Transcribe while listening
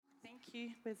Thank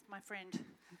you. Where's my friend?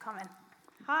 I'm coming.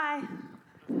 Hi,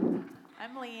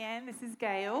 I'm Leanne. This is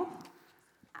Gail.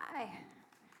 Hi.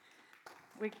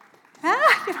 We... You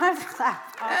don't have to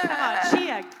clap. Oh, come on,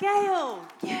 cheer. Gail!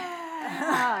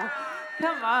 Yeah!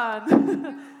 Come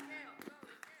on.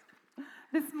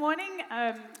 This morning,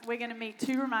 we're going to meet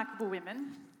two remarkable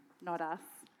women, not us,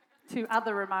 two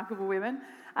other remarkable women,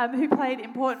 who played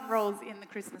important roles in the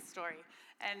Christmas story.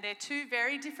 And they're two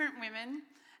very different women,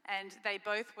 and they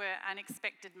both were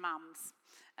unexpected mums.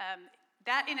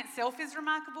 That in itself is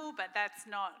remarkable, but that's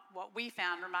not what we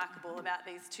found remarkable about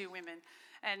these two women.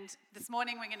 And this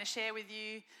morning we're going to share with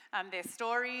you their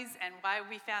stories and why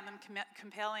we found them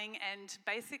compelling, and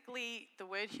basically the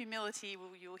word humility,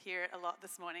 you'll hear it a lot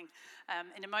this morning.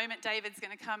 In a moment David's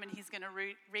going to come and he's going to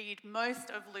read most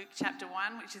of Luke chapter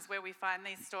 1, which is where we find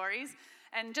these stories.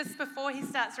 And just before he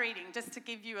starts reading, just to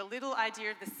give you a little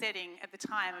idea of the setting at the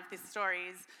time of this story,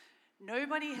 is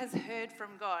nobody has heard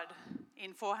from God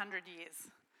in 400 years.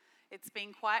 It's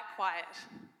been quite quiet.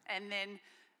 And then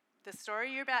the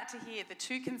story you're about to hear, the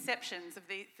two conceptions of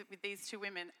with these two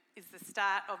women, is the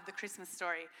start of the Christmas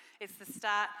story. It's the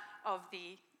start of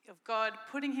God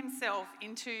putting himself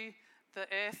into the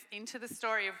earth, into the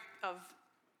story of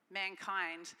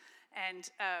mankind. And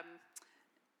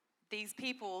these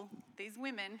people, these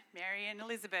women, Mary and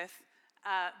Elizabeth,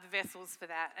 are the vessels for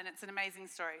that. And it's an amazing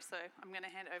story. So I'm going to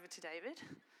hand over to David.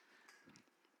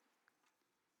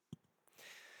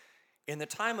 In the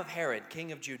time of Herod,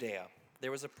 king of Judea,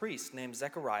 there was a priest named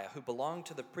Zechariah who belonged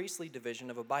to the priestly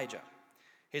division of Abijah.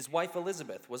 His wife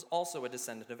Elizabeth was also a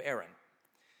descendant of Aaron.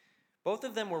 Both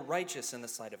of them were righteous in the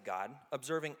sight of God,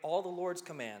 observing all the Lord's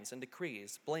commands and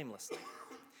decrees blamelessly.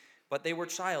 But they were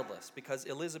childless because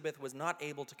Elizabeth was not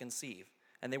able to conceive,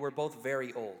 and they were both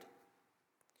very old.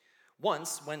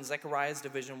 Once, when Zechariah's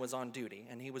division was on duty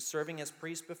and he was serving as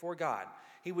priest before God,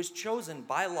 he was chosen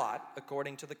by lot,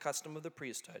 according to the custom of the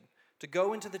priesthood, to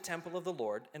go into the temple of the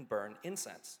Lord and burn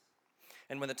incense.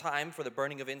 And when the time for the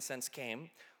burning of incense came,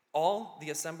 all the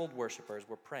assembled worshipers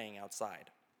were praying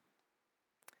outside.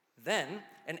 Then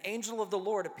an angel of the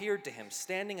Lord appeared to him,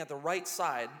 standing at the right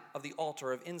side of the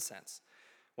altar of incense.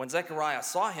 When Zechariah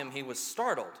saw him, he was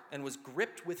startled and was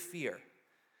gripped with fear.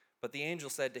 But the angel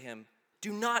said to him,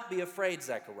 "Do not be afraid,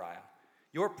 Zechariah.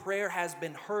 Your prayer has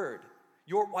been heard.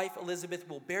 Your wife Elizabeth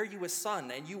will bear you a son,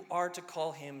 and you are to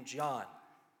call him John.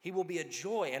 He will be a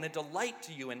joy and a delight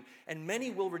to you, and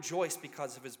many will rejoice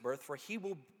because of his birth, for he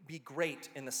will be great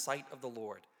in the sight of the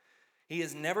Lord. He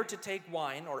is never to take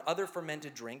wine or other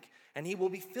fermented drink, and he will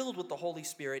be filled with the Holy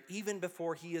Spirit even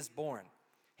before he is born.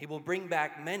 He will bring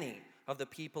back many of the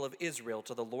people of Israel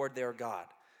to the Lord their God.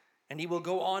 And he will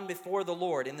go on before the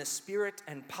Lord in the spirit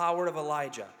and power of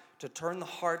Elijah, to turn the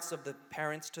hearts of the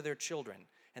parents to their children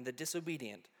and the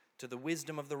disobedient to the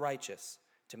wisdom of the righteous,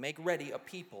 to make ready a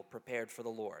people prepared for the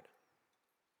Lord."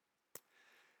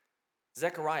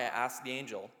 Zechariah asked the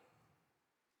angel,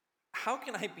 "How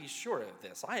can I be sure of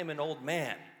this? I am an old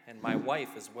man, and my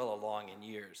wife is well along in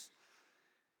years."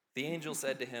 The angel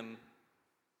said to him,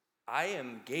 "I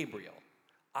am Gabriel.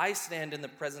 I stand in the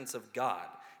presence of God,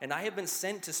 and I have been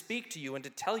sent to speak to you and to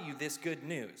tell you this good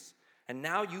news. And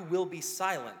now you will be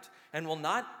silent and will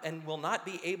not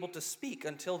be able to speak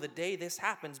until the day this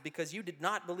happens, because you did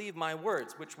not believe my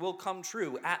words, which will come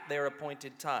true at their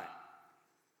appointed time."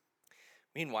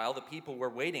 Meanwhile, the people were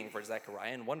waiting for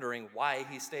Zechariah and wondering why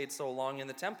he stayed so long in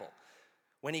the temple.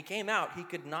 When he came out, he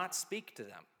could not speak to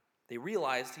them. They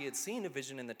realized he had seen a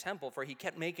vision in the temple, for he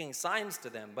kept making signs to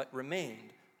them, but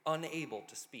remained unable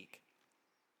to speak.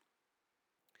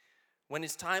 When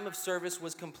his time of service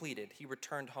was completed, he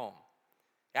returned home.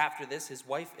 After this, his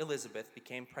wife Elizabeth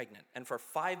became pregnant, and for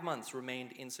 5 months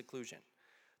remained in seclusion.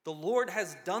 "The Lord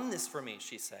has done this for me,"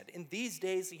 she said. "In these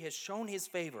days he has shown his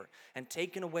favor and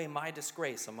taken away my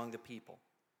disgrace among the people."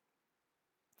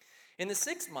 In the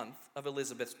 6th month of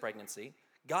Elizabeth's pregnancy,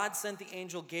 God sent the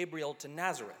angel Gabriel to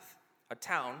Nazareth, a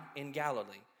town in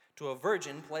Galilee, to a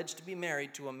virgin pledged to be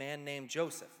married to a man named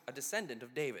Joseph, a descendant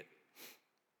of David.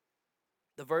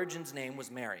 The virgin's name was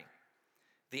Mary.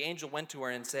 The angel went to her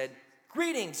and said,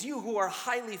 "Greetings, you who are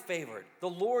highly favored. The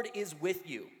Lord is with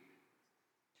you."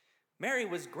 Mary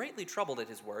was greatly troubled at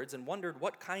his words and wondered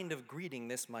what kind of greeting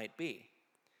this might be.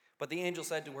 But the angel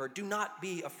said to her, "Do not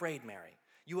be afraid, Mary.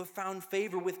 You have found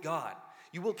favor with God.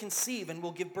 You will conceive and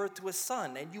will give birth to a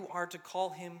son, and you are to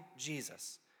call him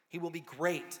Jesus. He will be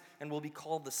great and will be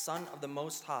called the Son of the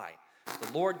Most High.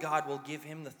 The Lord God will give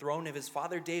him the throne of his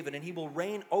father David, and he will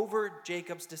reign over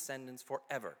Jacob's descendants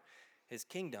forever. His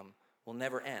kingdom will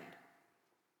never end."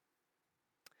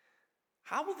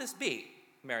 "How will this be?"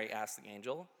 Mary asked the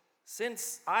angel,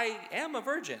 "since I am a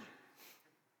virgin?"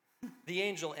 The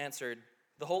angel answered,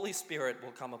 "The Holy Spirit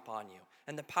will come upon you,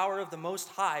 and the power of the Most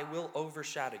High will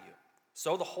overshadow you.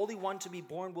 So the Holy One to be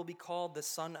born will be called the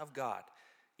Son of God.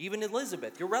 Even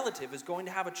Elizabeth, your relative, is going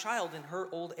to have a child in her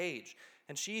old age,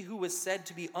 and she who was said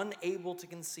to be unable to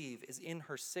conceive is in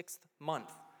her 6th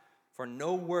month, for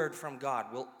no word from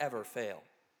God will ever fail."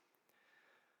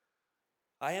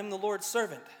 "I am the Lord's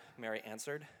servant," Mary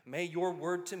answered. "May your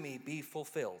word to me be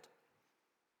fulfilled."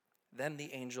 Then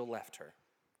the angel left her.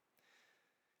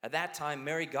 At that time,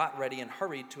 Mary got ready and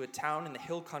hurried to a town in the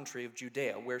hill country of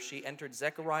Judea, where she entered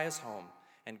Zechariah's home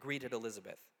and greeted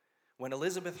Elizabeth. When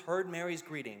Elizabeth heard Mary's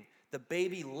greeting, the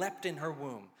baby leapt in her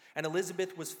womb, and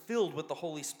Elizabeth was filled with the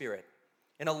Holy Spirit.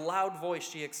 In a loud voice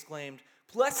she exclaimed,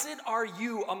 "Blessed are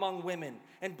you among women,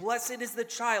 and blessed is the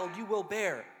child you will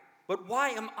bear. But why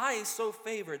am I so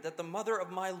favored that the mother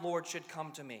of my Lord should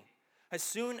come to me? As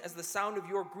soon as the sound of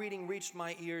your greeting reached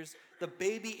my ears, the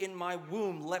baby in my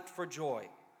womb leapt for joy.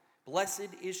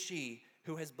 Blessed is she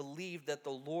who has believed that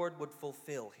the Lord would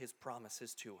fulfill his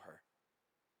promises to her."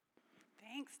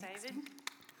 Thanks, David.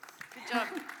 Good job.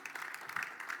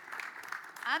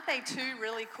 Aren't they two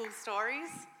really cool stories?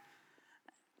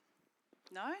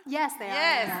 No? Yes, they are.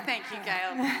 Yes, Yeah. thank you,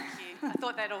 Gail. Thank you. I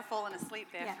thought they'd all fallen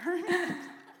asleep there.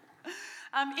 Yeah.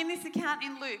 In this account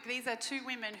in Luke, these are two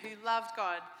women who loved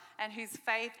God and whose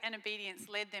faith and obedience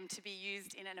led them to be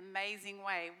used in an amazing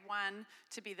way. One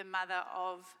to be the mother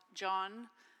of John,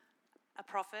 a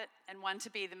prophet, and one to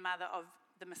be the mother of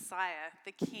the Messiah,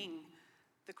 the King,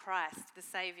 the Christ, the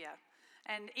Saviour.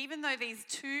 And even though these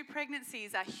two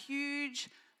pregnancies are huge,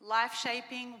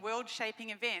 life-shaping, world-shaping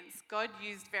events, God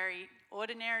used very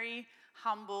ordinary,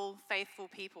 humble, faithful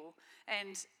people.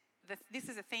 And this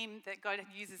is a theme that God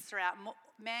uses throughout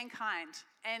mankind,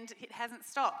 and it hasn't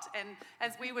stopped. And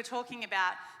as we were talking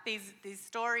about these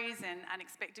stories and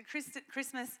unexpected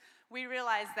Christmas, we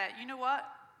realized that, you know what?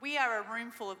 We are a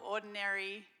room full of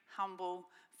ordinary, humble,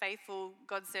 faithful,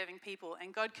 God-serving people,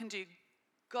 and God can do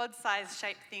God-sized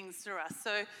shaped things through us.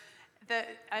 So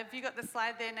have you got the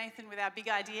slide there, Nathan, with our big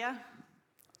idea?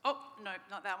 Oh, no,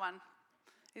 not that one.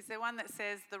 Is there one that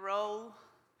says the role?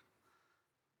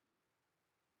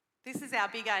 This is our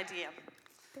big idea,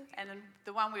 and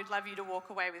the one we'd love you to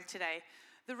walk away with today.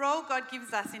 The role God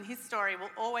gives us in his story will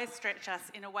always stretch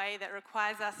us in a way that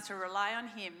requires us to rely on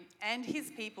him and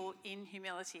his people in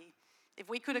humility. If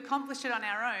we could accomplish it on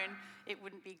our own, it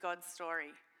wouldn't be God's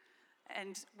story.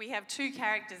 And we have two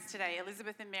characters today,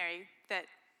 Elizabeth and Mary, that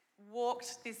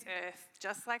walked this earth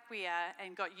just like we are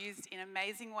and got used in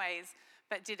amazing ways,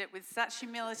 but did it with such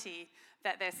humility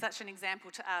that they're such an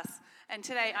example to us. And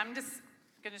today I'm just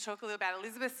going to talk a little about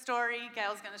Elizabeth's story.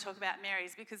 Gail's going to talk about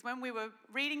Mary's, because when we were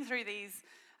reading through these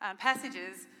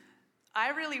passages, I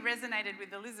really resonated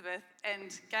with Elizabeth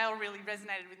and Gail really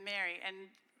resonated with Mary. And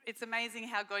it's amazing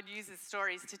how God uses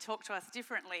stories to talk to us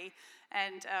differently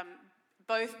and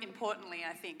both importantly,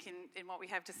 I think, in what we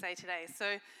have to say today.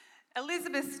 So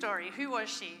Elizabeth's story, who was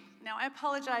she? Now, I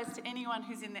apologise to anyone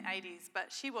who's in the 80s,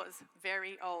 but she was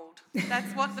very old.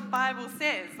 That's what the Bible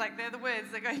says. Like, they're the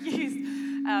words that got used.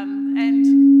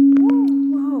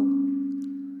 Whoa.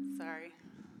 Sorry.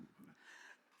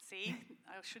 See,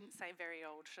 I shouldn't say very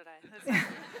old, should I?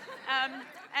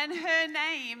 And her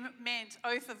name meant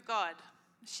oath of God.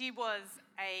 She was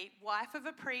a wife of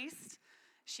a priest.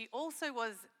 She also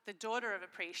was the daughter of a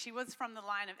priest. She was from the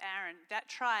line of Aaron. That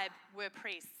tribe were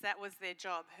priests. That was their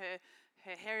job.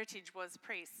 Her heritage was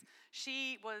priests.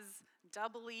 She was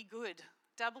doubly good,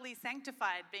 doubly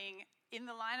sanctified, being in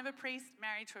the line of a priest,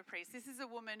 married to a priest. This is a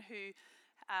woman who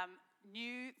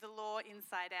knew the law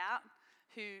inside out,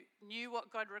 who knew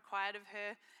what God required of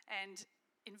her. And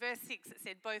in verse 6 it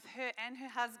said, both her and her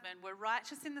husband were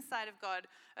righteous in the sight of God,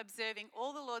 observing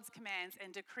all the Lord's commands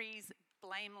and decrees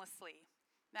blamelessly.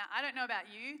 Now, I don't know about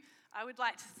you. I would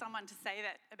like someone to say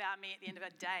that about me at the end of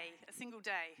a day, a single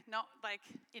day, not like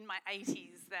in my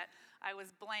 80s, that I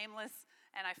was blameless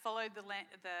and I followed the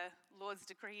Lord's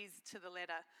decrees to the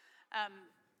letter.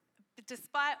 But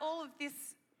despite all of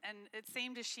this, and it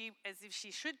seemed as if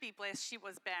she should be blessed, she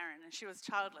was barren and she was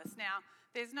childless. Now,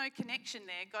 there's no connection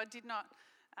there. God did not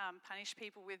punish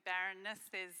people with barrenness.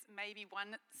 There's maybe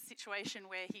one situation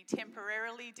where he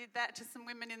temporarily did that to some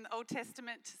women in the Old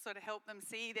Testament to sort of help them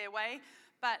see their way.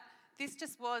 But this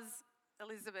just was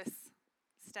Elizabeth's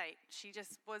state. She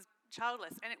just was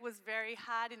childless, and it was very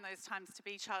hard in those times to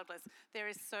be childless. There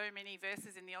is so many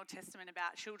verses in the Old Testament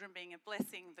about children being a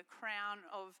blessing, the crown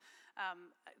of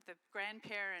the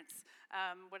grandparents.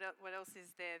 What else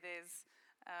is there? There's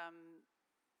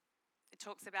it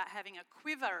talks about having a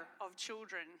quiver of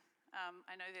children.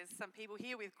 I know there's some people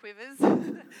here with quivers,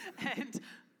 and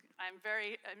I'm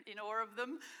very in awe of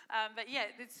them. But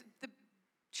yeah, the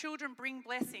children bring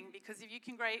blessing, because if you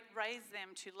can raise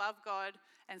them to love God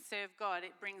and serve God,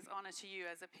 it brings honor to you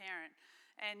as a parent.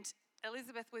 And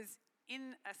Elizabeth was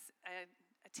in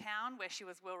a town where she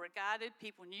was well regarded.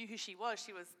 People knew who she was.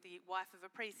 She was the wife of a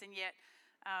priest, and yet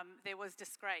there was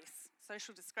disgrace,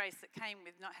 social disgrace that came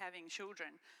with not having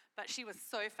children. But she was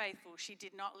so faithful. She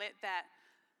did not let that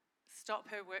stop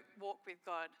her walk with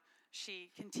God.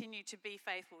 She continued to be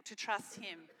faithful, to trust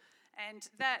him. And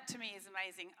that, to me, is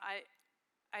amazing.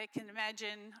 I can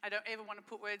imagine, I don't ever want to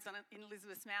put words in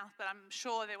Elizabeth's mouth, but I'm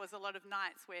sure there was a lot of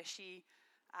nights where she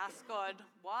asked God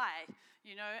why,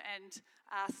 and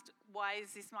asked, why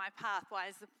is this my path?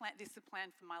 Why is this the plan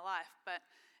for my life? But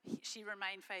she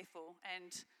remained faithful.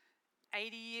 And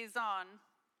 80 years on,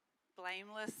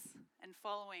 blameless and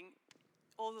following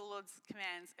all the Lord's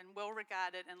commands, and well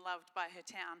regarded and loved by her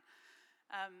town.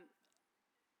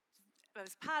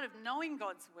 As part of knowing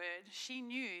God's word, she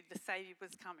knew the Saviour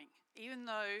was coming. Even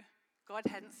though God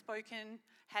hadn't spoken,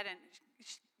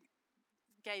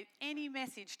 gave any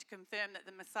message to confirm that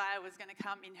the Messiah was going to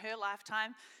come in her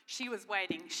lifetime, she was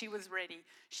waiting, she was ready.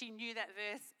 She knew that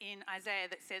verse in Isaiah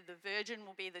that said the virgin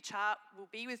will be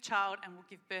with child and will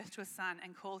give birth to a son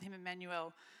and call him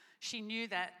Emmanuel. She knew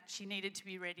that she needed to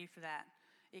be ready for that.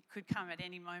 It could come at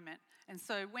any moment. And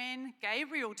so when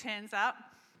Gabriel turns up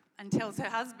and tells her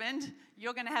husband,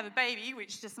 you're going to have a baby,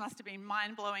 which just must have been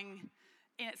mind-blowing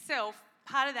in itself,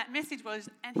 part of that message was,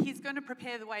 and he's going to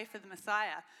prepare the way for the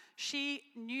Messiah. She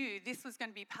knew this was going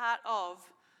to be part of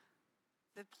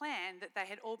the plan that they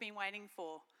had all been waiting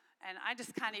for. And I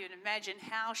just can't even imagine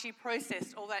how she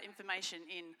processed all that information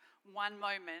in one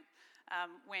moment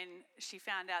when she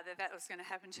found out that was going to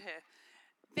happen to her.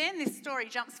 Then this story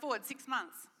jumps forward 6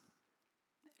 months.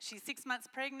 She's 6 months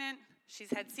pregnant.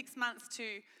 She's had 6 months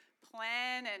to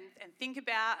plan and think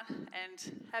about,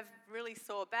 and have really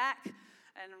sore back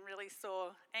and really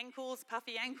sore ankles,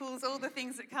 puffy ankles, all the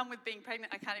things that come with being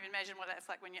pregnant. I can't even imagine what that's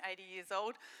like when you're 80 years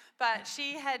old. But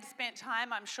she had spent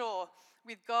time, I'm sure,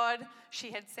 with God.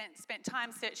 She had spent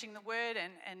time searching the Word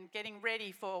and getting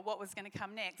ready for what was going to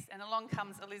come next. And along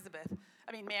comes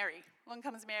Mary. Along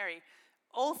comes Mary.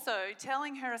 Also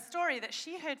telling her a story that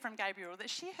she heard from Gabriel, that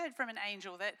she heard from an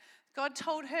angel, that God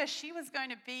told her she was going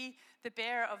to be the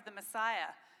bearer of the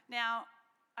Messiah. Now,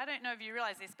 I don't know if you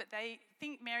realize this, but they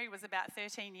think Mary was about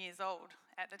 13 years old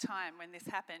at the time when this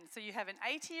happened. So you have an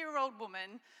 80-year-old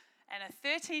woman and a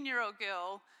 13-year-old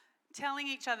girl telling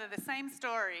each other the same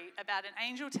story about an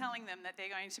angel telling them that they're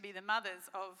going to be the mothers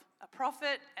of a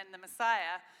prophet and the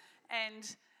Messiah.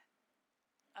 And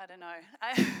I don't know,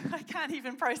 I can't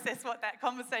even process what that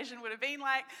conversation would have been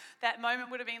like, that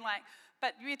moment would have been like.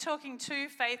 But we're talking two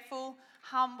faithful,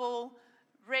 humble,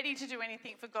 ready to do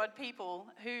anything for God people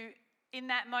who in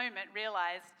that moment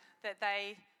realized that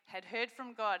they had heard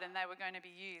from God and they were going to be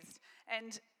used.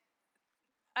 And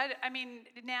I mean,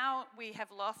 now we have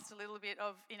lost a little bit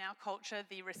of, in our culture,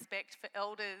 the respect for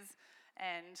elders,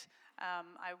 and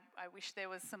I wish there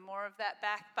was some more of that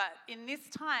back. But in this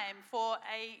time, for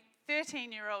a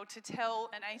 13-year-old to tell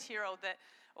an 80-year-old that,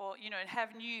 or,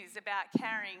 have news about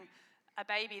carrying a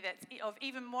baby that's of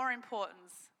even more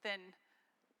importance than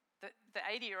the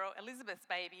 80-year-old Elizabeth's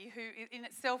baby, who in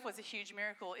itself was a huge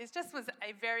miracle, it just was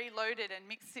a very loaded and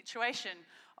mixed situation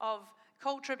of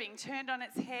culture being turned on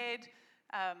its head,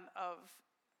 of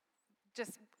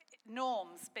just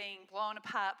norms being blown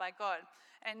apart by God.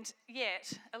 And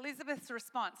yet, Elizabeth's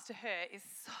response to her is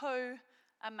so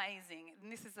amazing.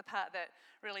 And this is the part that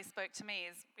really spoke to me,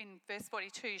 is in verse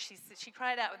 42, she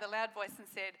cried out with a loud voice and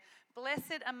said,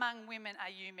 "Blessed among women are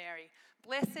you, Mary.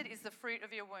 Blessed is the fruit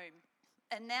of your womb.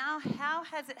 And now how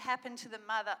has it happened to the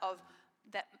mother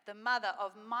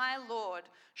of my Lord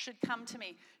should come to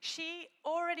me?" She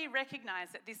already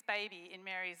recognized that this baby in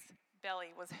Mary's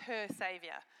belly was her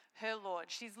Saviour, her Lord.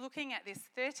 She's looking at this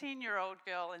 13-year-old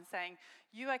girl and saying,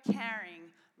 you are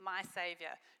carrying my Saviour.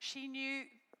 She knew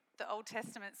the Old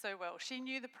Testament so well. She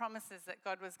knew the promises that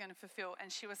God was going to fulfill,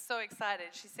 and she was so excited.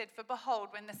 She said, "For behold,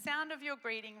 when the sound of your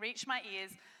greeting reached my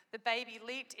ears, the baby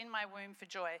leaped in my womb for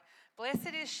joy.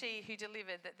 Blessed is she who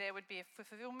delivered, that there would be a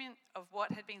fulfillment of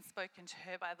what had been spoken to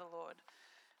her by the Lord."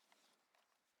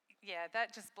 Yeah,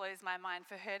 that just blows my mind,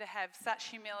 for her to have such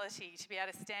humility, to be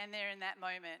able to stand there in that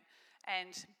moment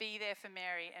and be there for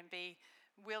Mary and be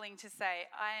willing to say,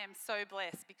 I am so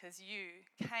blessed because you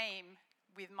came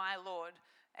with my Lord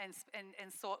and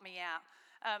sought me out.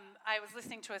 I was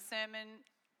listening to a sermon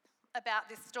about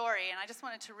this story, and I just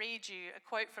wanted to read you a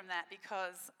quote from that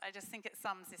because I just think it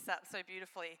sums this up so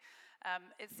beautifully.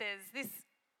 It says,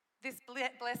 this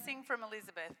blessing from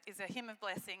Elizabeth is a hymn of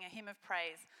blessing, a hymn of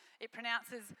praise. It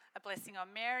pronounces a blessing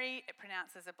on Mary, it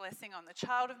pronounces a blessing on the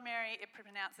child of Mary, it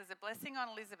pronounces a blessing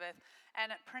on Elizabeth, and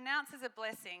it pronounces a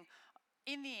blessing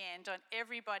in the end on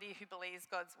everybody who believes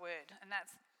God's word. And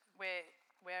that's where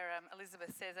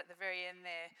Elizabeth says at the very end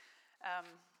there,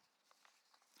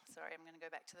 sorry, I'm going to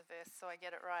go back to the verse so I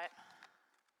get it right.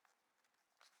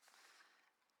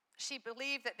 She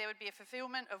believed that there would be a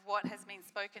fulfillment of what has been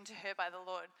spoken to her by the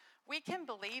Lord. We can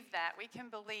believe that. We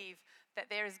can believe that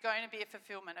there is going to be a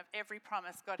fulfillment of every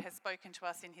promise God has spoken to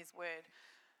us in his word.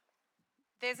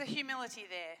 There's a humility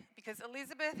there because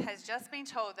Elizabeth has just been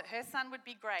told that her son would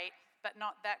be great, but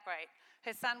not that great.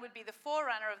 Her son would be the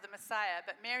forerunner of the Messiah,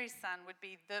 but Mary's son would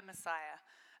be the Messiah.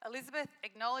 Elizabeth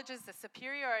acknowledges the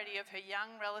superiority of her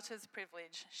young relative's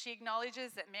privilege. She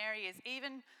acknowledges that Mary is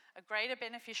even a greater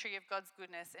beneficiary of God's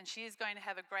goodness, and she is going to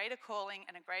have a greater calling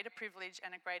and a greater privilege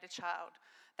and a greater child.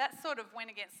 That sort of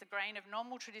went against the grain of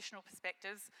normal traditional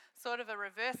perspectives, sort of a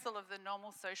reversal of the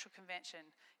normal social convention.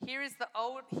 Here the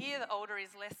older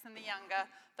is less than the younger,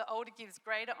 the older gives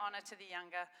greater honour to the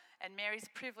younger, and Mary's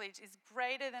privilege is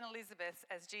greater than Elizabeth's,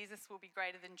 as Jesus will be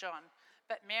greater than John.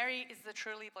 But Mary is the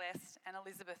truly blessed, and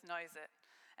Elizabeth knows it.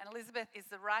 And Elizabeth is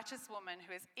the righteous woman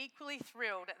who is equally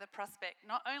thrilled at the prospect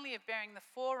not only of bearing the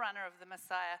forerunner of the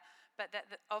Messiah, but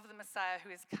of the Messiah who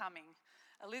is coming.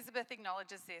 Elizabeth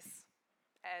acknowledges this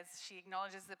as she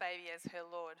acknowledges the baby as her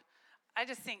Lord. I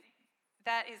just think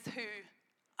that is who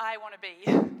I want to be.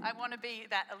 I want to be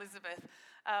that Elizabeth.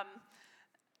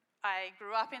 I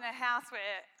grew up in a house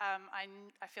where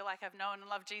I feel like I've known and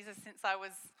loved Jesus since I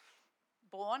was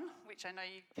born, which I know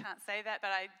you can't say that, but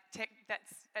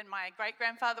and my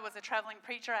great-grandfather was a travelling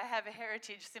preacher. I have a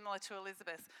heritage similar to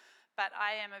Elizabeth, but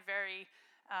I am a very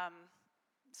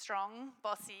strong,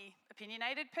 bossy,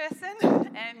 opinionated person,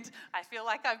 and I feel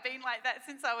like I've been like that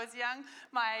since I was young.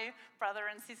 My brother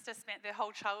and sister spent their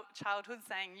whole childhood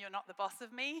saying, "You're not the boss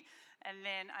of me," and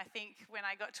then I think when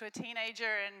I got to a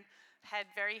teenager and had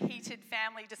very heated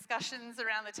family discussions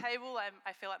around the table,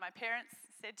 I feel like my parents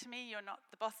said to me, "You're not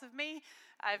the boss of me."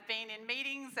 I've been in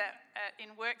meetings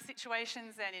in work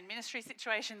situations and in ministry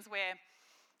situations where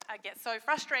I get so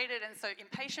frustrated and so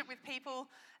impatient with people,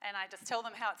 and I just tell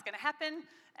them how it's going to happen,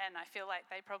 and I feel like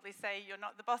they probably say, "You're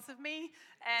not the boss of me."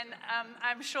 And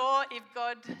I'm sure if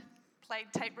God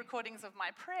played tape recordings of my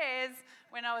prayers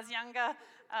when I was younger,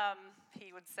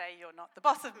 he would say, "You're not the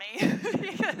boss of me,"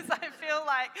 because I feel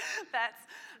like that's...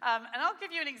 and I'll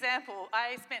give you an example.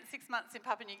 I spent 6 months in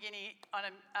Papua New Guinea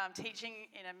on teaching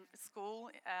in a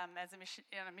school as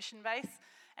on a mission base,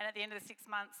 and at the end of the 6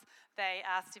 months, they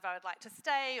asked if I would like to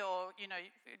stay, or,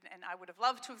 and I would have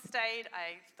loved to have stayed.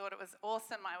 I thought it was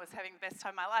awesome. I was having the best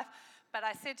time of my life. But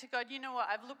I said to God, "You know what,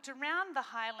 I've looked around the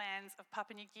highlands of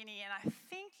Papua New Guinea, and I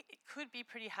think it could be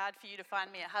pretty hard for you to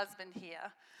find me a husband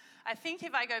here. I think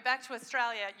if I go back to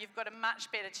Australia, you've got a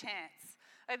much better chance."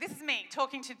 This is me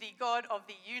talking to the God of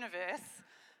the universe,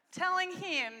 telling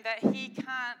him that he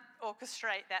can't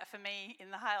orchestrate that for me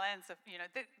in the highlands of, he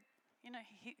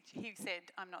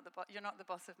said, "You're not the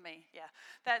boss of me." Yeah,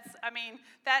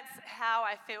 that's how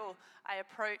I feel I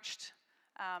approached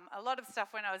a lot of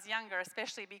stuff when I was younger,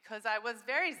 especially because I was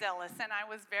very zealous and I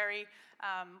was very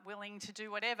willing to do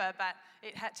whatever, but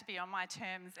it had to be on my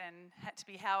terms and had to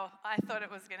be how I thought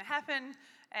it was going to happen.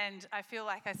 And I feel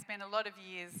like I spent a lot of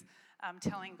years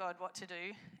telling God what to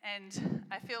do. And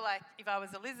I feel like if I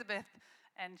was Elizabeth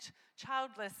and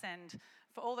childless and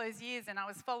for all those years and I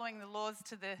was following the laws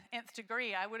to the nth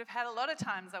degree, I would have had a lot of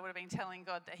times I would have been telling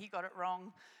God that he got it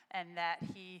wrong and that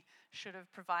he should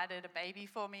have provided a baby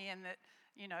for me, and that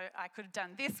I could have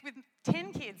done this with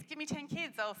 10 kids. Give me 10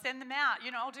 kids, I'll send them out.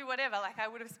 I'll do whatever. Like, I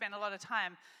would have spent a lot of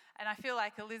time. And I feel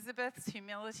like Elizabeth's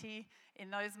humility in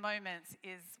those moments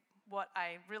is what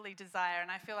I really desire.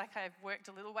 And I feel like I've worked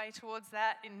a little way towards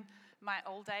that in my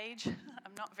old age.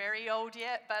 I'm not very old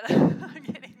yet, but I'm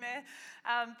getting there.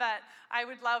 But I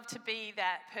would love to be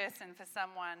that person for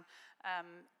someone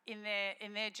in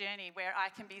their journey where I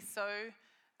can be so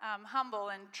humble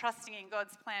and trusting in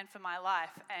God's plan for my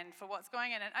life and for what's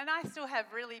going on. And I still have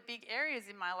really big areas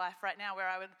in my life right now where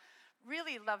I would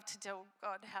really love to tell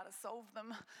God how to solve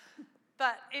them.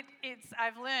 But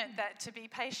I've learned that to be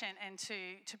patient and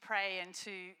to pray and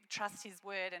to trust his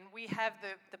word. And we have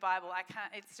the Bible.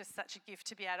 It's just such a gift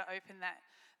to be able to open that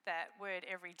word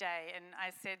every day. And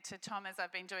I said to Tom as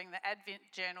I've been doing the Advent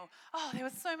journal, there were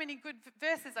so many good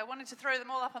verses. I wanted to throw them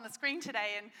all up on the screen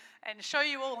today and show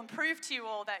you all and prove to you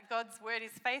all that God's word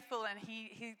is faithful and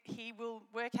he will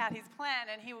work out his plan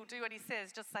and he will do what he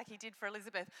says, just like he did for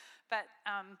Elizabeth. But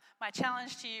my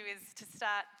challenge to you is to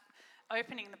start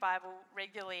opening the Bible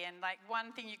regularly. And like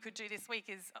one thing you could do this week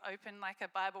is open like a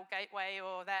Bible gateway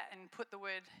or that and put the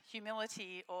word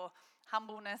humility or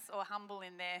humbleness or humble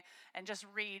in there and just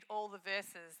read all the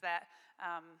verses that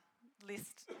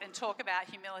list and talk about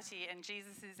humility. And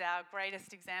Jesus is our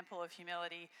greatest example of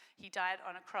humility. He died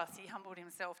on a cross. He humbled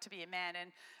himself to be a man.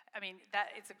 And I mean,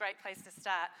 it's a great place to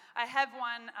start. I have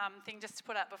one thing just to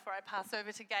put up before I pass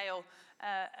over to Gail,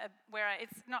 where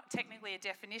it's not technically a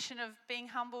definition of being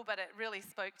humble, but it really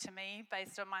spoke to me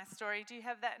based on my story. Do you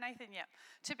have that, Nathan? Yep.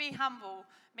 To be humble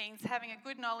means having a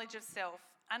good knowledge of self,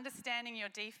 understanding your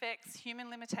defects, human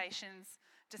limitations,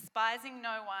 despising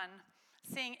no one,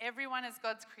 seeing everyone as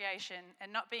God's creation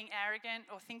and not being arrogant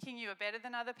or thinking you are better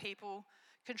than other people,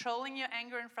 controlling your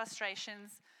anger and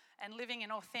frustrations, and living an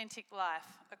authentic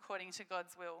life according to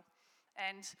God's will.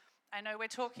 And I know we're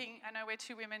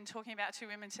two women talking about two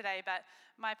women today, but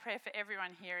my prayer for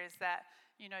everyone here is that,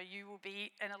 you know, you will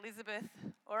be an Elizabeth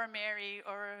or a Mary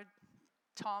or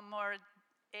a Tom or a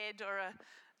Ed or a,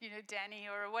 you know, Danny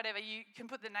or whatever. You can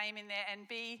put the name in there and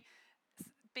be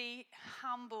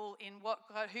humble in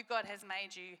who God has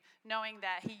made you, knowing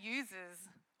that he uses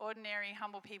ordinary,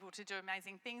 humble people to do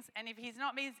amazing things. And if he's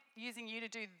not using you to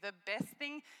do the best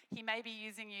thing, he may be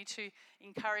using you to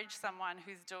encourage someone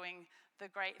who's doing the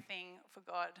great thing for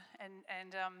God.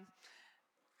 And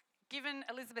given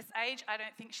Elizabeth's age, I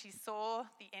don't think she saw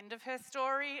the end of her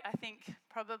story. I think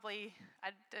probably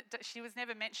she was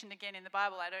never mentioned again in the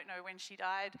Bible. I don't know when she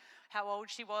died, how old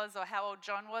she was, or how old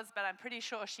John was, but I'm pretty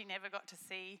sure she never got to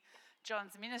see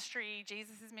John's ministry,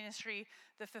 Jesus' ministry,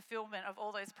 the fulfillment of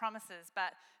all those promises.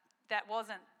 But that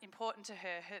wasn't important to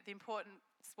her. The importance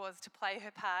was to play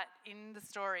her part in the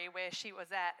story where she was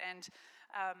at. And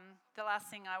the last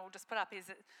thing I will just put up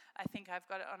is, I think I've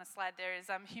got it on a slide there, is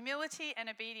humility and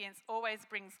obedience always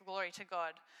brings glory to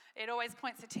God. It always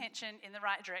points attention in the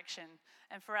right direction.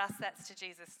 And for us, that's to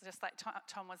Jesus, just like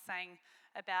Tom was saying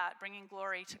about bringing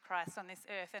glory to Christ on this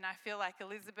earth. And I feel like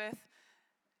Elizabeth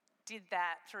did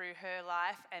that through her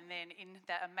life, and then in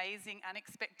that amazing,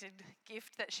 unexpected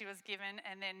gift that she was given,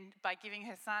 and then by giving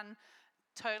her son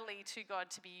totally to God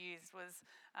to be used, was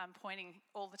pointing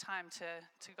all the time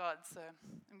to God. So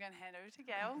I'm going to hand over to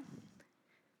Gail.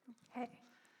 Hey,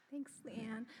 thanks,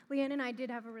 Leanne. Leanne and I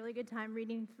did have a really good time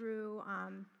reading through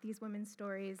these women's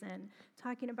stories and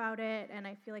talking about it, and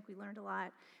I feel like we learned a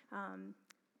lot.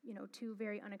 Two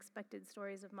very unexpected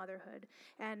stories of motherhood.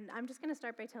 And I'm just going to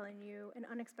start by telling you an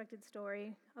unexpected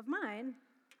story of mine.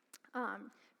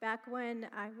 Back when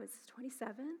I was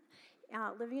 27,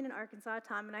 living in Arkansas,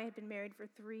 Tom and I had been married for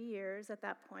 3 years at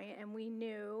that point, and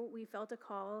we felt a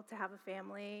call to have a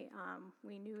family.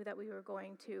 We knew that we were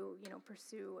going to,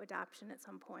 pursue adoption at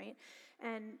some point.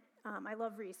 And I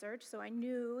love research, so I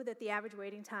knew that the average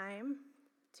waiting time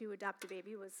to adopt a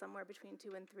baby was somewhere between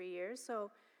 2 and 3 years.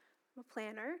 So I'm a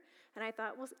planner, and I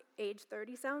thought, well, age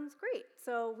 30 sounds great.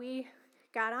 So we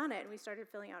got on it, and we started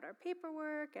filling out our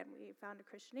paperwork, and we found a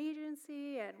Christian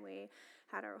agency, and we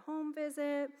had our home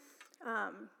visit.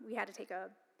 We had to take a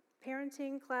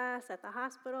parenting class at the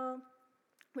hospital,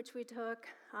 which we took,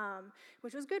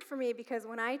 which was good for me, because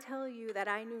when I tell you that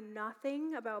I knew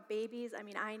nothing about babies, I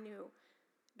mean, I knew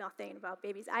nothing about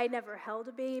babies. I never held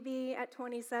a baby at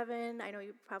 27. I know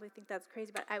you probably think that's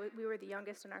crazy, but we were the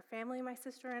youngest in our family, my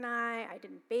sister and I. I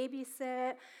didn't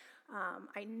babysit.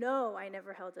 I know I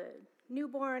never held a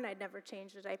newborn. I'd never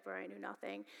changed a diaper. I knew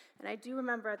nothing. And I do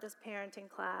remember at this parenting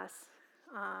class,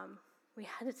 we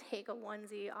had to take a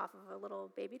onesie off of a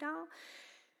little baby doll.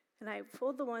 And I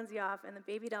pulled the onesie off, and the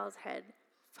baby doll's head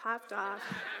popped off.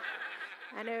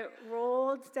 And it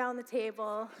rolled down the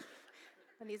table.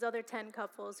 And these other 10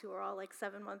 couples who were all like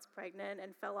 7 months pregnant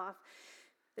and fell off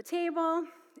the table.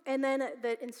 And then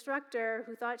the instructor,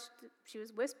 who thought she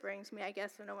was whispering to me, I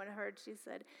guess, so no one heard, she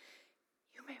said,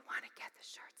 "You may want to get the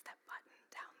shirts that button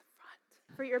down the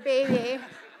front for your baby."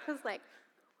 I was like,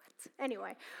 what?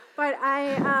 Anyway, but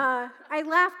I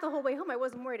laughed the whole way home. I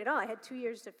wasn't worried at all. I had 2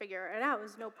 years to figure it out. It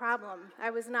was no problem. I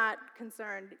was not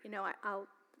concerned.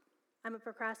 I'm a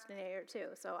procrastinator too,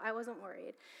 so I wasn't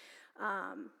worried.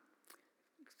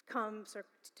 Comes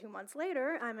 2 months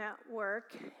later, I'm at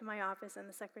work in my office, and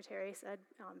the secretary said,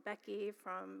 Becky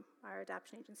from our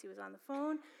adoption agency was on the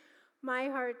phone. My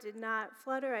heart did not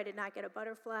flutter. I did not get a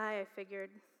butterfly. I figured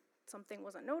something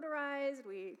wasn't notarized.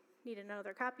 We needed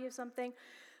another copy of something.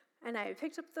 And I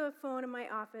picked up the phone in my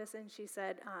office, and she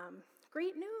said,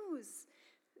 "Great news.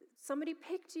 Somebody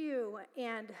picked you,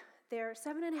 and they're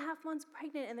 7.5 months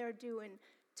pregnant, and they're due in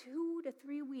 2 to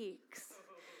 3 weeks."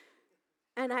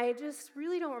 And I just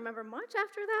really don't remember much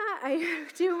after that. I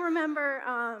do remember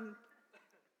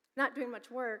not doing much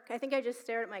work. I think I just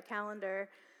stared at my calendar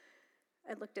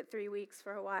and looked at 3 weeks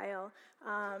for a while.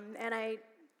 And I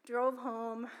drove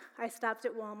home. I stopped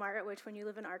at Walmart, which when you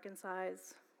live in Arkansas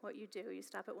is what you do. You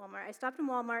stop at Walmart. I stopped in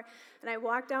Walmart, and I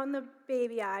walked down the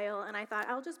baby aisle, and I thought,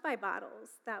 I'll just buy bottles.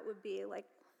 That would be like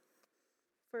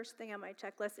first thing on my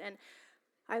checklist. And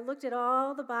I looked at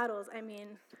all the bottles. I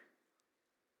mean,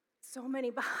 so many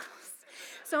bottles.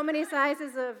 So many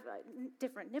sizes of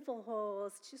different nipple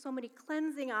holes, so many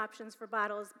cleansing options for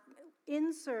bottles,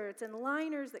 inserts and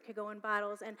liners that could go in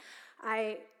bottles. And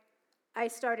I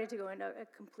started to go into a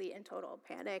complete and total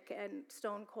panic and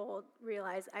stone cold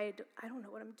realized I don't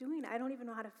know what I'm doing. I don't even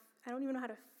know how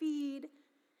to feed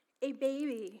a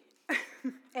baby.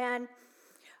 And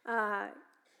I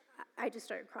just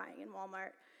started crying in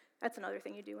Walmart. That's another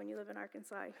thing you do when you live in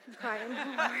Arkansas. You cry in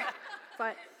Walmart.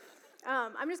 But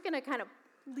I'm just going to kind of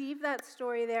leave that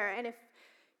story there. And if,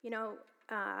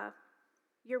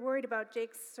 you're worried about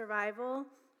Jake's survival,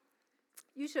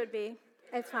 you should be.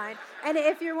 It's fine. And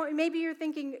if maybe you're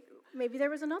thinking, maybe there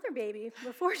was another baby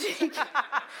before Jake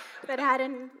that had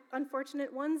an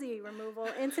unfortunate onesie removal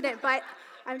incident. But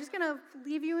I'm just going to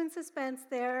leave you in suspense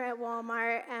there at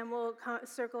Walmart, and we'll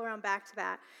circle around back to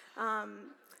that.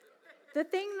 The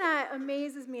thing that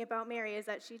amazes me about Mary is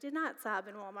that she did not sob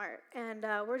in Walmart. And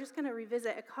we're just going to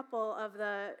revisit a couple of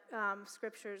the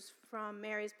scriptures from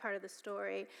Mary's part of the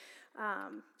story.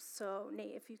 So,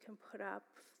 Nate, if you can put up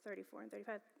 34 and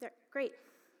 35. There, great.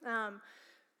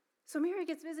 So Mary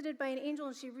gets visited by an angel,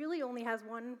 and she really only has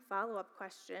one follow-up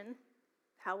question.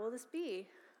 How will this be,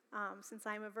 since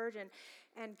I'm a virgin?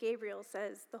 And Gabriel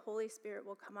says, the Holy Spirit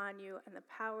will come on you, and the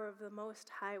power of the Most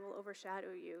High will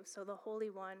overshadow you. So the Holy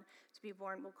One to be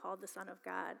born will be called the Son of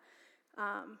God.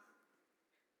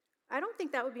 I don't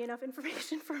think that would be enough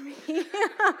information for me.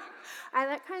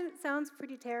 That kind of sounds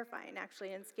pretty terrifying,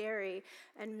 actually, and scary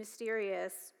and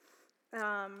mysterious.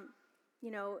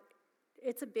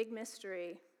 It's a big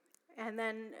mystery. And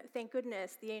then, thank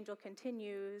goodness, the angel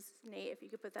continues. Nate, if you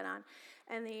could put that on.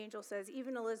 And the angel says,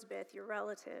 even Elizabeth, your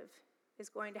relative, is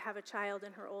going to have a child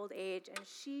in her old age, and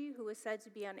she who is said to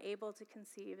be unable to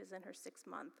conceive is in her 6th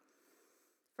month.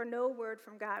 For no word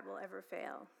from God will ever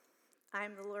fail. I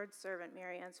am the Lord's servant,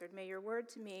 Mary answered. May your word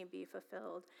to me be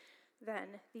fulfilled.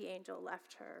 Then the angel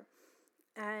left her.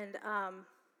 And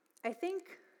I think,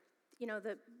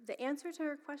 the answer to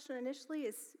her question initially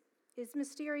is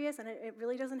mysterious, and it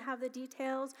really doesn't have the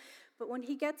details. But when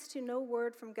he gets to no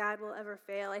word from God will ever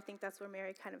fail, I think that's where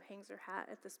Mary kind of hangs her hat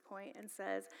at this point and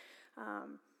says,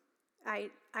 I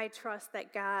trust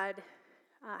that God,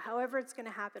 however it's going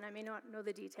to happen, I may not know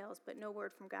the details, but no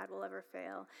word from God will ever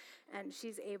fail. And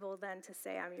she's able then to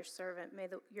say, I'm your servant. May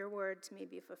your word to me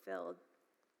be fulfilled.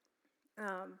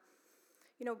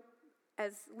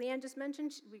 As Leanne just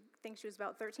mentioned, we think she was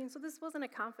about 13, so this wasn't a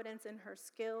confidence in her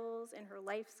skills, in her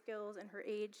life skills, in her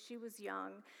age. She was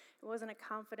young. It wasn't a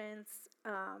confidence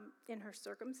in her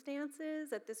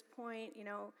circumstances. At this point, she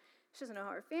doesn't know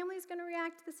how her family's going to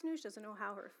react to this news. She doesn't know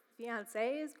how her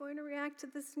fiance is going to react to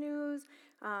this news.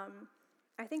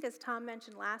 I think as Tom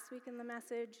mentioned last week in the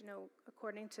message,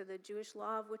 according to the Jewish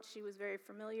law of which she was very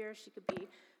familiar, she could be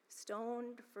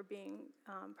stoned for being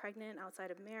pregnant outside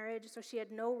of marriage. So she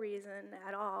had no reason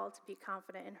at all to be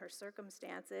confident in her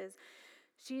circumstances.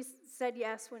 She said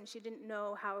yes when she didn't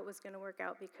know how it was going to work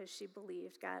out because she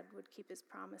believed God would keep his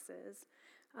promises.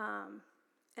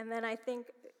 And then I think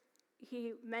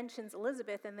he mentions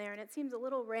Elizabeth in there, and it seems a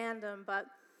little random, but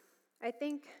I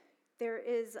think there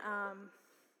is a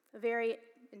very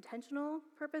intentional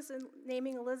purpose in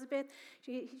naming Elizabeth.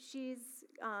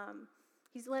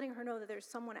 He's letting her know that there's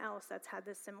someone else that's had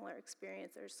this similar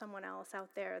experience. There's someone else out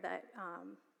there that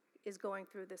is going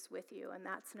through this with you, and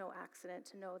that's no accident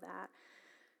to know that.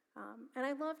 And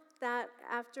I loved that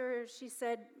after she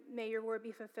said, may your word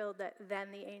be fulfilled, that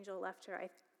then the angel left her.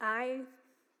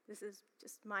 This is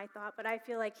just my thought, but I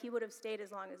feel like he would have stayed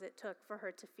as long as it took for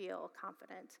her to feel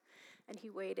confident. And he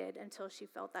waited until she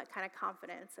felt that kind of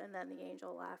confidence, and then the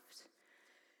angel left.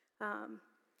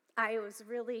 I was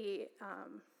really...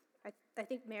 I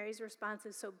think Mary's response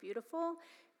is so beautiful.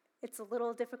 It's a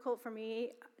little difficult for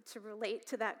me to relate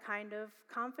to that kind of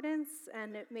confidence,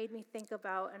 and it made me think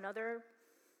about another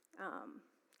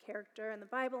character in the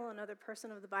Bible, another person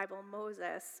of the Bible,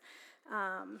 Moses,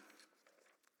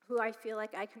 who I feel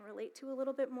like I can relate to a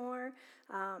little bit more.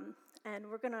 And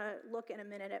we're going to look in a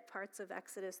minute at parts of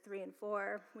Exodus 3 and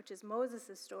 4, which is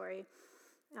Moses' story.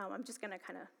 I'm just going to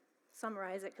kind of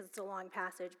summarize it because it's a long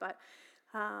passage, but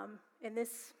in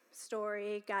this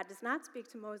story, God does not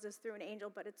speak to Moses through an angel,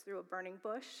 but it's through a burning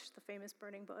bush, the famous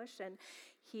burning bush, and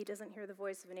he doesn't hear the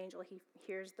voice of an angel, he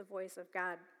hears the voice of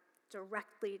God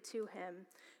directly to him.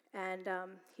 And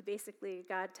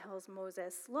God tells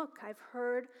Moses, look, I've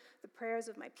heard the prayers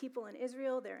of my people in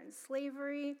Israel. They're in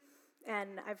slavery,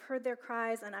 and I've heard their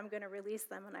cries, and I'm going to release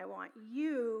them, and I want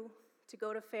you to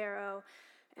go to Pharaoh,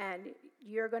 and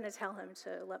you're going to tell him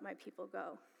to let my people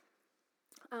go.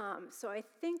 So I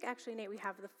think, actually, Nate, we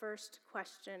have the first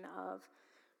question of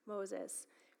Moses.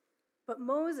 But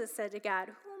Moses said to God,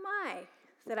 who am I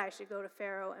that I should go to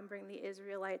Pharaoh and bring the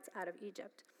Israelites out of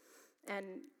Egypt? And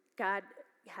God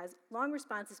has long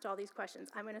responses to all these questions.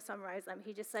 I'm going to summarize them.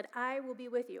 He just said, I will be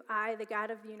with you. I, the God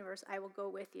of the universe, I will go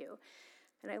with you.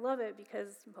 And I love it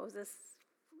because Moses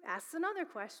asks another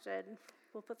question.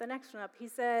 We'll put the next one up. He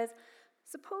says,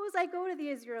 suppose I go to the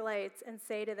Israelites and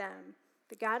say to them,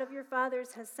 the God of your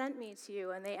fathers has sent me to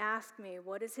you, and they ask me,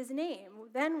 what is his name?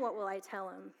 Then what will I tell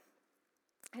him?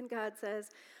 And God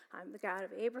says, I'm the God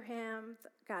of Abraham, the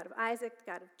God of Isaac,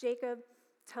 the God of Jacob.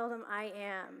 Tell them I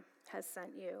am has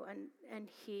sent you. And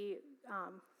he,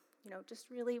 just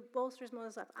really bolsters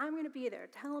Moses up. I'm going to be there.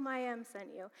 Tell him I am sent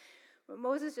you. But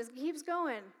Moses just keeps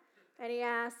going. And he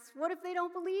asks, what if they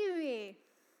don't believe me?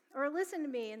 Or listen to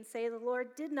me and say, the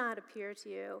Lord did not appear to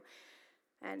you.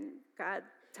 And God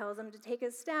tells him to take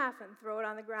his staff and throw it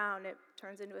on the ground. It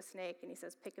turns into a snake, and he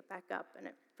says, pick it back up, and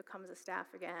it becomes a staff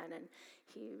again. And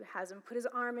he has him put his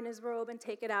arm in his robe and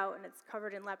take it out, and it's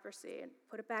covered in leprosy, and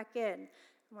put it back in.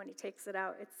 And when he takes it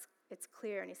out, it's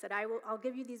clear. And he said, I'll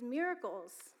give you these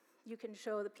miracles. You can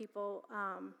show the people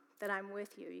that I'm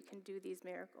with you. You can do these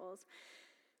miracles.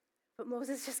 But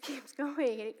Moses just keeps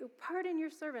going. And pardon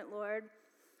your servant, Lord.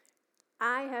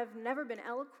 I have never been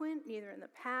eloquent, neither in the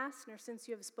past nor since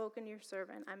you have spoken to your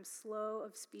servant. I'm slow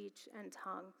of speech and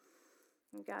tongue.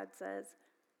 And God says,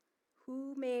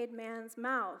 who made man's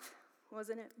mouth?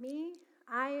 Wasn't it me?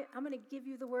 I'm going to give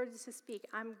you the words to speak.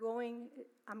 I'm going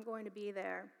to be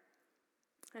there.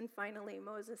 And finally,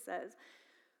 Moses says,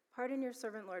 pardon your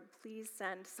servant, Lord, please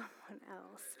send someone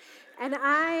else. And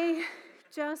I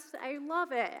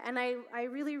love it, and I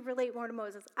really relate more to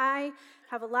Moses. I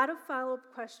have a lot of follow-up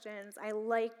questions. I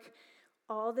like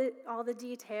all the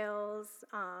details.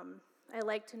 I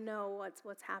like to know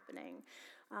what's happening.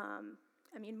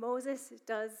 Moses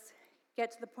does get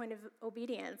to the point of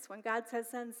obedience. When God says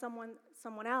send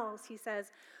someone else, he says,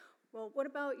 well, what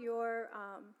about your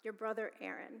brother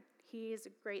Aaron? He's a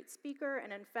great speaker,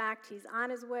 and in fact, he's on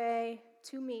his way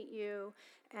to meet you,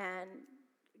 and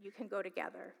you can go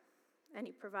together. And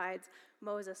he provides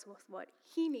Moses with what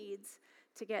he needs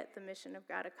to get the mission of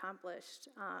God accomplished.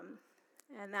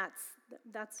 And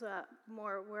that's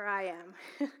more where I am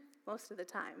most of the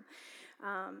time.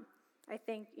 I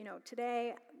think,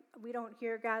 today we don't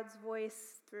hear God's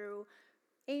voice through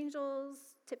angels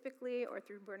typically or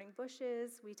through burning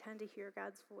bushes. We tend to hear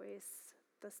God's voice,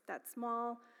 that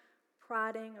small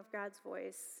prodding of God's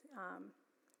voice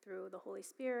through the Holy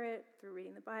Spirit, through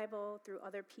reading the Bible, through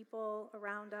other people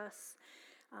around us.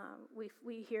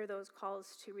 We hear those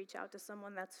calls to reach out to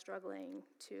someone that's struggling,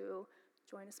 to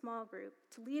join a small group,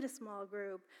 to lead a small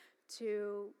group,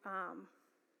 to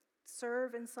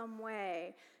serve in some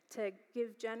way, to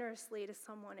give generously to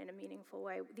someone in a meaningful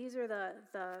way. These are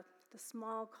the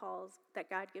small calls that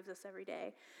God gives us every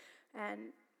day.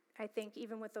 And I think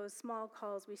even with those small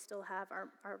calls, we still have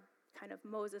our kind of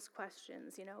Moses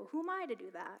questions. Who am I to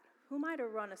do that? Who am I to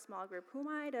run a small group? Who am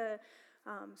I to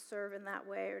serve in that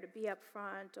way, or to be up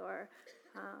front? Or,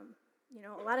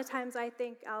 a lot of times I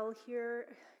think I'll hear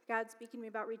God speaking to me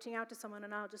about reaching out to someone,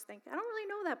 and I'll just think, I don't really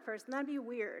know that person. That'd be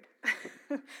weird.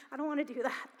 I don't want to do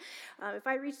that. If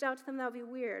I reached out to them, that would be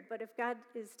weird. But if God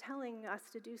is telling us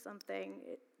to do something,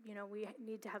 we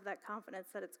need to have that confidence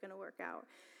that it's going to work out.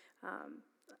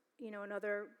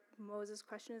 Another Moses'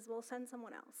 question is, well, send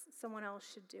someone else. Someone else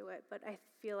should do it. But I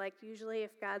feel like usually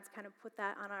if God's kind of put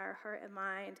that on our heart and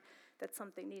mind that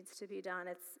something needs to be done,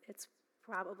 it's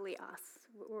probably us.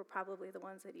 We're probably the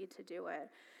ones that need to do it.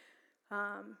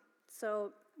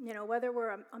 So, whether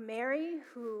we're a Mary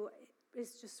who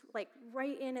is just like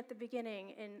right in at the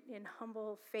beginning in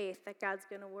humble faith that God's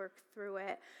going to work through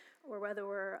it, or whether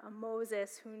we're a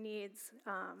Moses who needs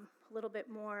a little bit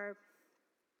more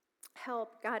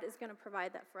help, God is going to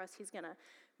provide that for us. He's going to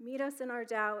meet us in our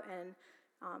doubt and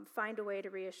find a way to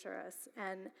reassure us.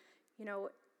 And,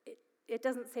 it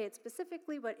doesn't say it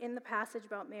specifically, but in the passage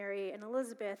about Mary and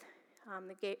Elizabeth,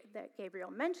 that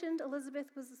Gabriel mentioned Elizabeth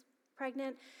was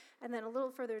pregnant, and then a little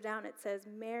further down it says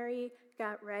Mary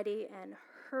got ready and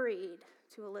hurried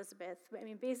to Elizabeth.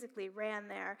 Basically ran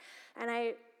there. And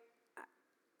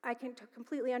I can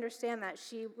completely understand that.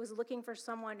 She was looking for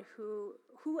someone who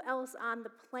else on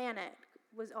the planet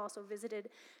was also visited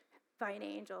by an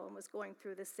angel and was going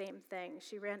through the same thing.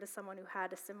 She ran to someone who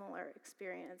had a similar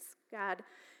experience. God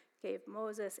gave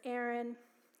Moses Aaron.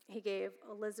 He gave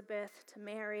Elizabeth to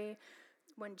Mary.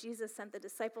 When Jesus sent the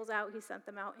disciples out, he sent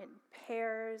them out in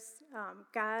pairs.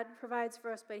 God provides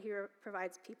for us, but he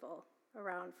provides people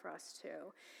around for us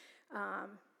too.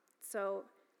 So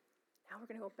now we're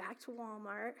going to go back to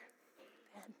Walmart,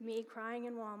 and me crying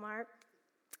in Walmart.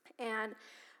 And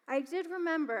I did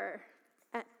remember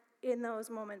in those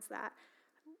moments that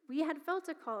we had felt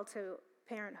a call to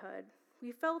parenthood.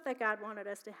 We felt that God wanted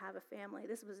us to have a family.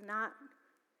 This was not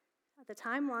the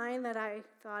timeline that I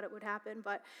thought it would happen,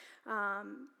 but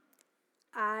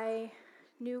I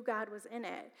knew God was in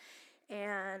it.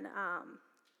 And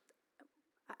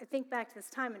I think back to this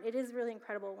time, and it is really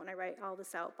incredible when I write all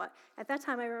this out, but at that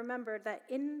time I remembered that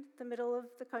in the middle of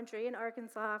the country, in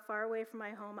Arkansas, far away from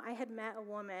my home, I had met a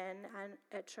woman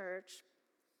at church,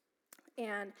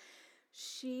 and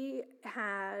she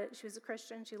was a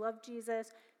Christian, she loved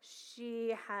Jesus,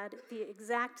 she had the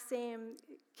exact same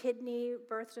kidney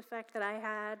birth defect that I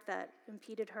had that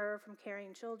impeded her from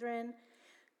carrying children.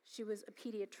 She was a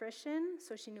pediatrician,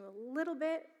 so she knew a little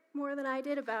bit more than I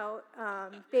did about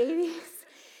babies.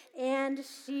 And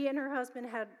she and her husband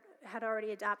had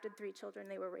already adopted 3 children.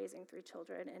 They were raising 3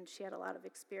 children, and she had a lot of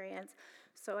experience.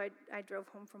 So I drove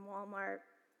home from Walmart,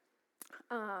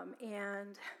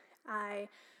 and I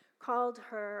called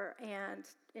her, and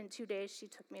in 2 days she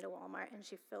took me to Walmart, and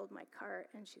she filled my cart,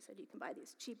 and she said, you can buy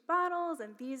these cheap bottles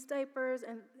and these diapers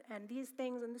and these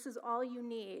things, and this is all you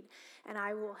need, and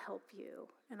I will help you,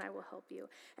 and I will help you.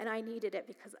 And I needed it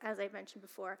because, as I mentioned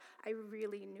before, I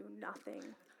really knew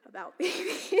nothing about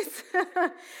babies.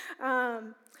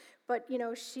 But,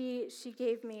 she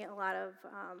gave me a lot of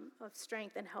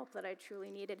strength and help that I truly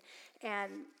needed.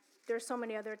 And there's so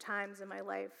many other times in my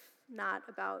life, not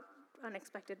about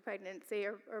unexpected pregnancy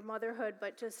or motherhood,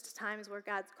 but just times where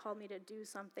God's called me to do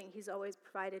something. He's always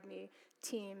provided me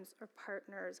teams or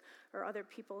partners or other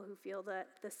people who feel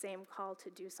the same call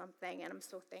to do something, and I'm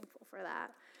so thankful for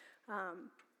that.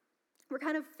 We're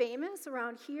kind of famous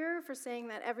around here for saying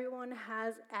that everyone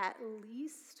has at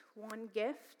least one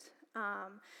gift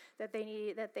that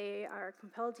they are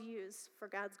compelled to use for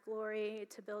God's glory,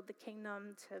 to build the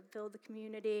kingdom, to build the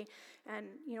community. And,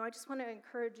 I just want to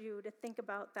encourage you to think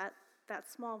about that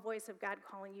small voice of God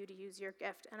calling you to use your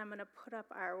gift. And I'm going to put up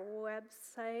our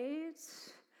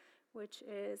website, which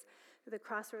is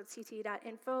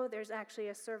thecrossroadsct.info. There's actually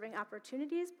a serving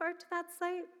opportunities part to that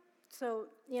site. So,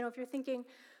 if you're thinking,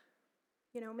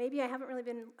 maybe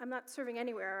I'm not serving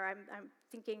anywhere, or I'm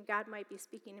thinking God might be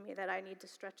speaking to me that I need to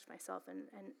stretch myself and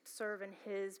serve in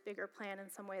his bigger plan in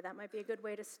some way, that might be a good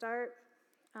way to start.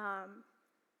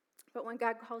 But when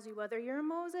God calls you, whether you're a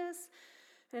Moses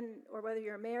or whether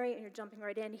you're Mary and you're jumping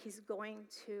right in,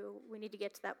 we need to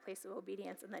get to that place of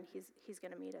obedience, and then he's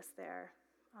going to meet us there.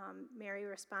 Mary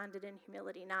responded in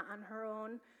humility, not on her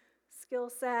own skill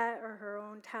set or her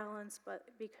own talents, but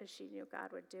because she knew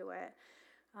God would do it.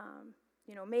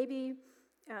 Maybe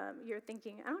you're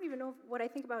thinking, I don't even know what I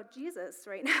think about Jesus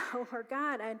right now or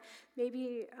God. And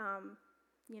maybe,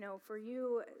 for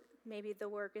you, maybe the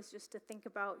work is just to think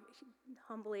about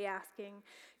humbly asking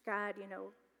God,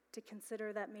 to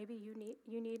consider that maybe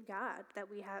you need God, that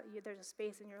there's a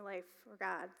space in your life for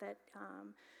God,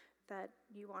 that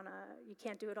you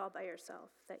can't do it all by yourself,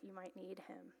 that you might need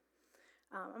him.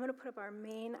 I'm going to put up our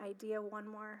main idea one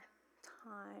more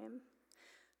time.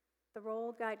 The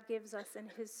role God gives us in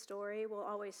his story will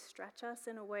always stretch us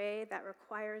in a way that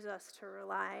requires us to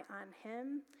rely on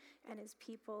him and his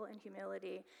people in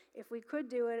humility. If we could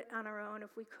do it on our own,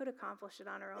 if we could accomplish it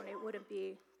on our own, it wouldn't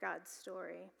be God's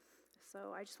story.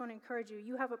 So I just want to encourage you.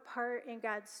 You have a part in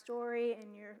God's story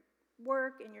in your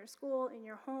work, in your school, in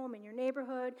your home, in your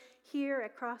neighborhood, here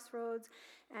at Crossroads.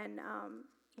 And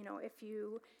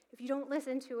if you don't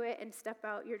listen to it and step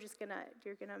out, you're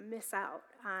gonna miss out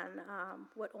on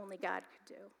what only God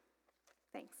could do.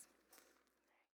 Thanks.